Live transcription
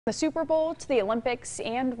The Super Bowl to the Olympics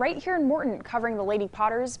and right here in Morton covering the Lady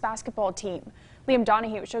Potters basketball team. Liam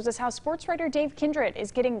Donahue shows us how sports writer Dave Kindred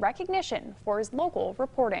is getting recognition for his local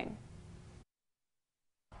reporting.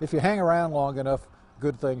 If you hang around long enough,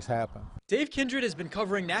 good things happen. Dave Kindred has been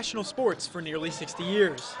covering national sports for nearly 60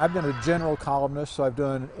 years. I've been a general columnist, so I've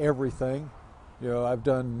done everything. I've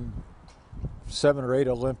done 7 or 8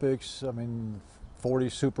 Olympics, 40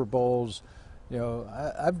 Super Bowls.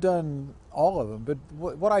 I've done all of them, but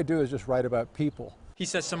what I do is just write about people. He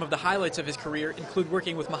says some of the highlights of his career include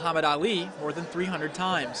working with Muhammad Ali more than 300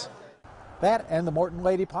 times. That and the Morton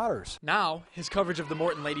Lady Potters. Now, his coverage of the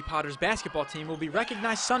Morton Lady Potters basketball team will be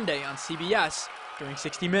recognized Sunday on CBS during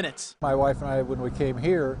 60 Minutes. My wife and I, when we came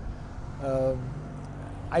here,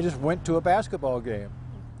 I just went to a basketball game.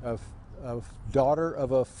 A daughter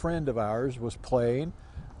of a friend of ours was playing.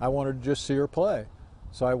 I wanted to just see her play.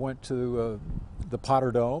 So I went to the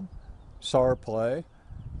Potter Dome, saw her play,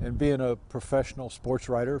 and being a professional sports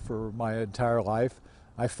writer for my entire life,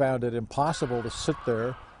 I found it impossible to sit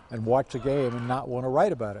there and watch a game and not want to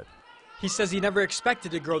write about it. He says he never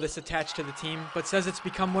expected to grow this attached to the team, but says it's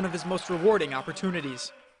become one of his most rewarding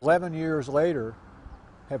opportunities. 11 years later,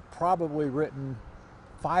 have probably written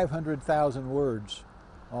 500,000 words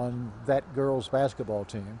on that girls' basketball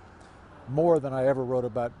team, more than I ever wrote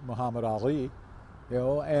about Muhammad Ali,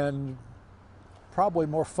 and probably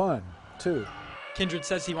more fun, too. Kindred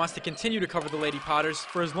says he wants to continue to cover the Lady Potters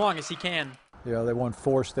for as long as he can. They won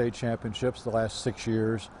 4 state championships the last 6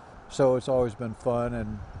 years, so it's always been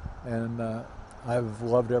fun, and I've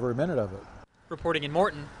loved every minute of it. Reporting in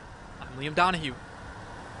Morton, I'm Liam Donahue.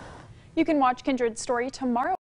 You can watch Kindred's story tomorrow.